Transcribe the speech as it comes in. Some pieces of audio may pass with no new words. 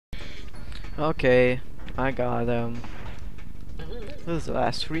Okay, I got them. This is the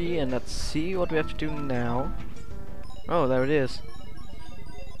last three, and let's see what we have to do now. Oh, there it is.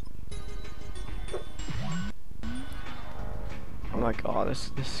 Oh my god,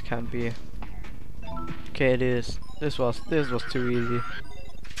 this can't be. Okay, it is. This was too easy.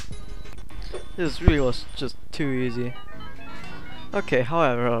 This really was just too easy. Okay,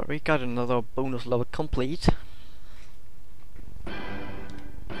 however, we got another bonus level complete.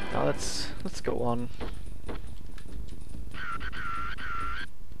 Now let's go on.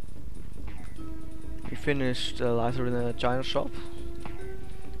 We finished Liza in a giant shop.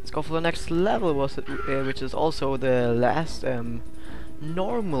 Let's go for the next level, which is also the last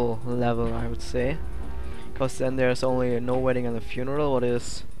normal level, I would say. Because then there's only no wedding and a funeral, what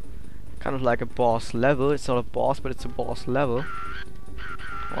is kind of like a boss level. It's not a boss, but it's a boss level.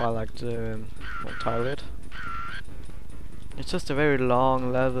 Well, I like to title it. It's just a very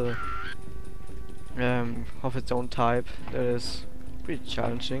long level of its own type that is pretty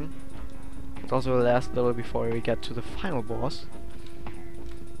challenging. It's also the last level before we get to the final boss.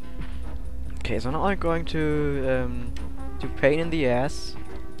 Okay, so now I'm going to do pain in the ass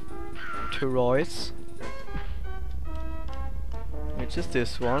to Royce, which is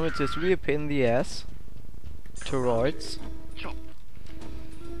this one, which is really a pain in the ass to Royce.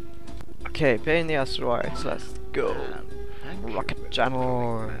 Okay, pain in the ass Royce, let's go. Rocket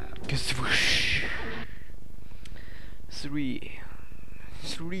channel. Swoosh. Three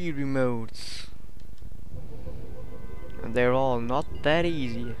remotes, and they're all not that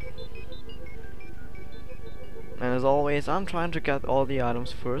easy. And as always, I'm trying to get all the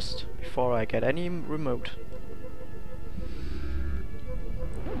items first before I get any remote.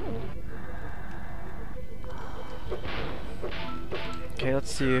 Okay,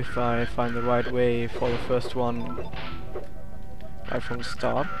 let's see if I find the right way for the first one right from the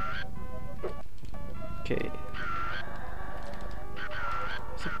start. Okay.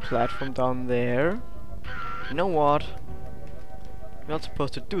 There's a platform down there. You know what? We're not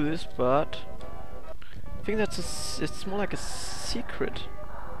supposed to do this, but I think it's more like a secret.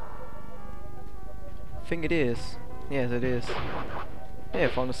 I think it is. Yes, it is. Yeah, I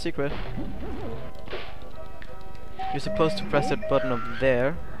found a secret. You're supposed to press that button up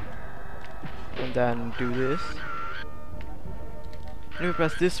there and then do this. And if you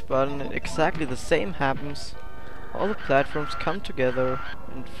press this button, exactly the same happens. All the platforms come together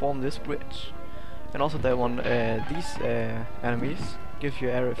and form this bridge. And also they want these enemies give you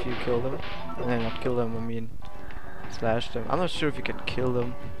error if you kill them. Not kill them, I mean slash them. I'm not sure if you can kill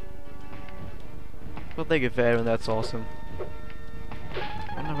them, but they give air, and that's awesome.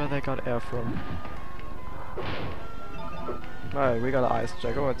 I wonder where they got air from. Alright, we got an ice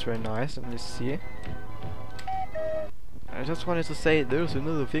Gecko, that's very nice, and let's see. I just wanted to say there's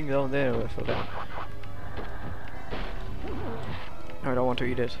another thing down there for that. I don't want to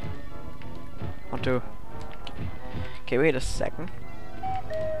eat it. Want to. Okay, wait a second.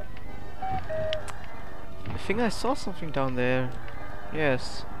 I think I saw something down there.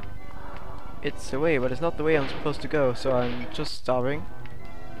 Yes. It's the way, but it's not the way I'm supposed to go, so I'm just starving.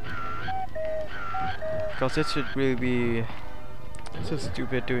 Because it should really be so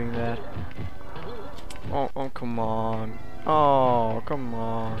stupid doing that. Oh, come on. Oh, come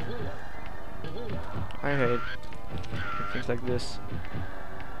on. I hate things like this.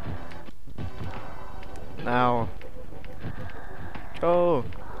 Now. Go!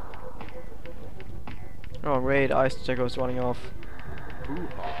 Oh great, Ice Gecko's running off.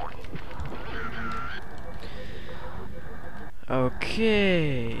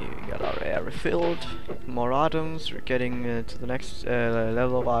 Okay, we got our air refilled. More items. We're getting to the next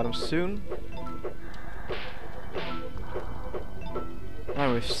level of items soon.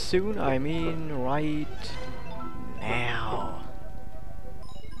 And with soon, I mean right now.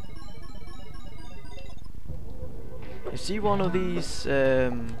 You see one of these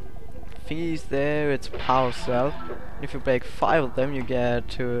thingies there? It's a power cell. And if you break 5 of them, you get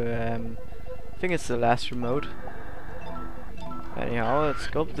to I think it's the last remote. Anyhow, let's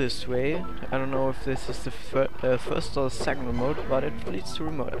go up this way. I don't know if this is the first or the second remote, but it leads to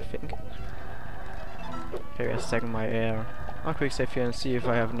remote, I think. Okay, I second my air. I'll quick save here and see if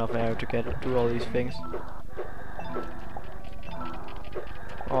I have enough air to get through all these things.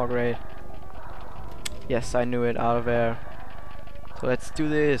 Oh great. Yes, I knew it, out of air. So let's do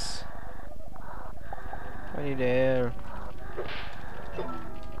this. I need air.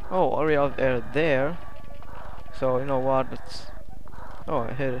 Oh, already out of air there. So you know what? Let's. Oh,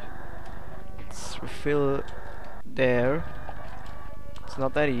 I hit it. Let's refill there. It's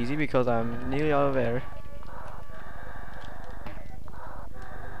not that easy because I'm nearly out of air.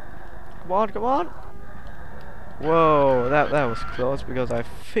 Come on, come on! Whoa, that was close because I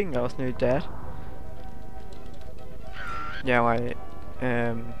think I was nearly dead. Yeah, my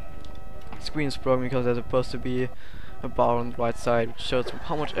screen's broken because there's supposed to be a bar on the right side which shows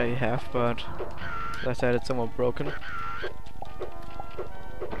how much I have, but as I said, it's somewhat broken.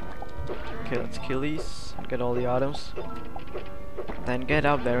 Okay, let's kill these and get all the items. Then get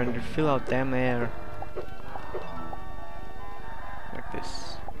up there and fill out damn air. Like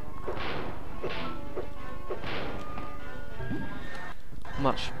this.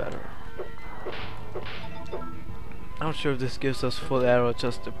 Much better. I'm not sure if this gives us full air or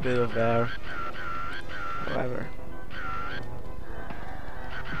just a bit of air. However.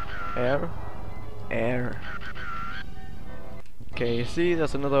 Air? Air. Okay, you see,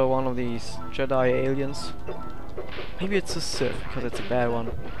 there's another one of these Jedi aliens. Maybe it's a Sith, because it's a bad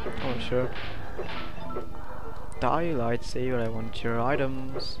one. I'm not sure. Die, lightsaber, I want your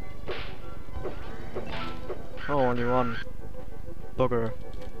items. Oh, only one. Bugger.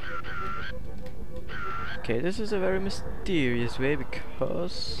 Okay, this is a very mysterious way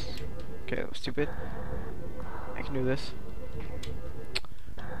because... Okay, that was stupid. I can do this.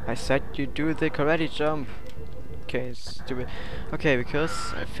 I said you do the karate jump. Okay, it's stupid. Okay,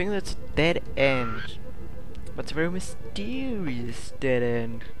 because I think that's a dead end. But it's a very mysterious dead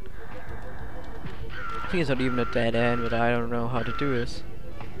end. I think it's not even a dead end, but I don't know how to do this.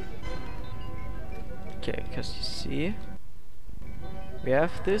 Okay, because you see, we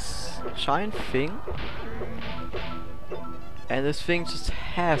have this giant thing, and this thing just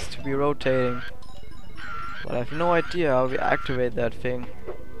has to be rotating. But I have no idea how we activate that thing.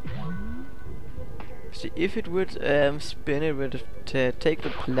 See, if it would spin, it would take the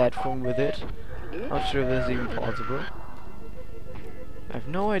platform with it. Not sure if this is even possible. I have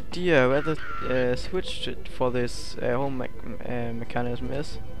no idea where the switch for this whole mechanism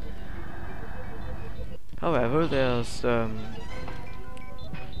is. However, there's another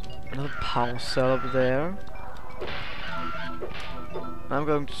power cell up there. I'm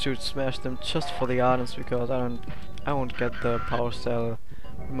going to smash them just for the items because I won't get the power cell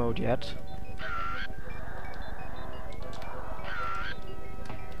remote yet.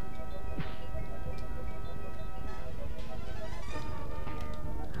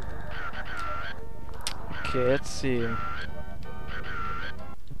 Okay, let's see.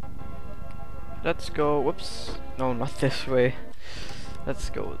 Let's go. Whoops. No, not this way. Let's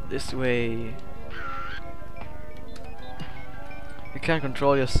go this way. You can't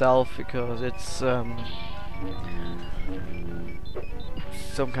control yourself because it's some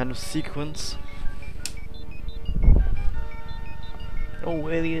kind of sequence. Oh,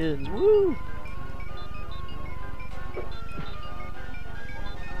 aliens! Woo!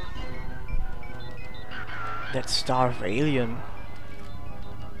 That starved alien.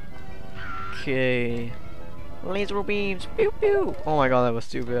 Okay. Laser beams! Pew pew! Oh my god, that was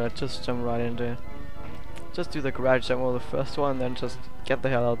stupid. I just jumped right into it. Just do the garage jump on the first one, then just get the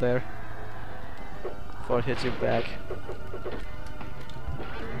hell out there before it hits you back.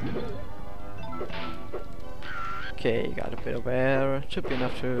 Okay, got a bit of air. Should be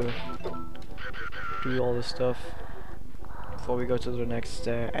enough to do all this stuff before we go to the next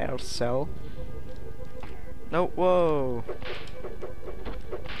air cell. No, whoa!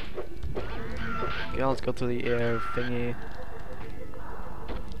 Okay, let's go to the air thingy.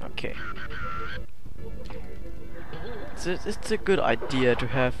 Okay. It's a good idea to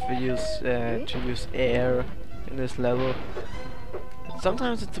have use air in this level.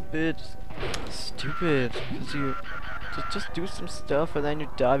 Sometimes it's a bit stupid because you just do some stuff and then you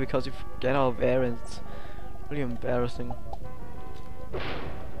die because you get out of air, and it's really embarrassing.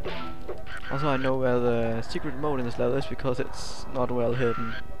 Also, I know where the secret mode in this level is because it's not well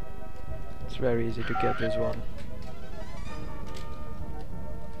hidden. It's very easy to get this one.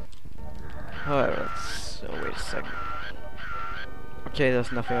 Alright, let's... oh, wait a second. Okay,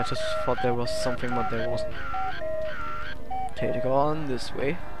 there's nothing. I just thought there was something, but there wasn't. Okay, to go on this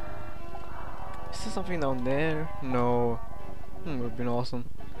way. Is there something down there? No. Would have been awesome.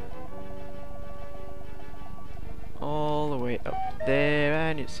 All the way up there,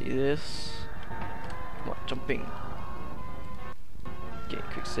 and you see this. Come on, jumping. Okay,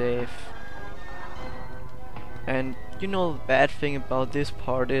 quick save. And you know the bad thing about this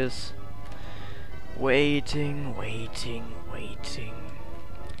part is waiting.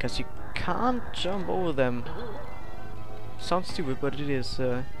 Because you can't jump over them. Sounds stupid, but it is.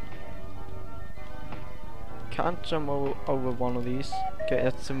 Can't jump over one of these. Okay,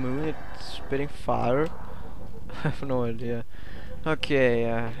 that's the moon. It's spitting fire. I have no idea.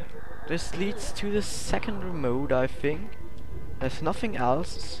 Okay, this leads to the second remote, I think. There's nothing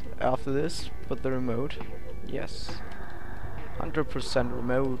else after this but the remote. Yes. 100%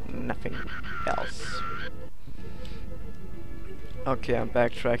 remote, nothing else. Okay, I'm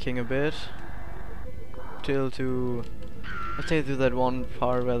backtracking a bit. Let's say to that one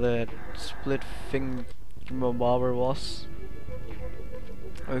part where the split thing barber was.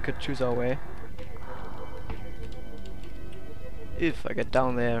 Or we could choose our way. If I get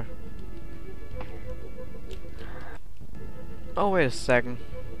down there. Oh, wait a second.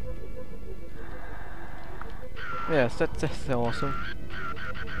 Yes, that's awesome.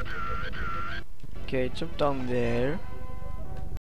 Okay, jump down there.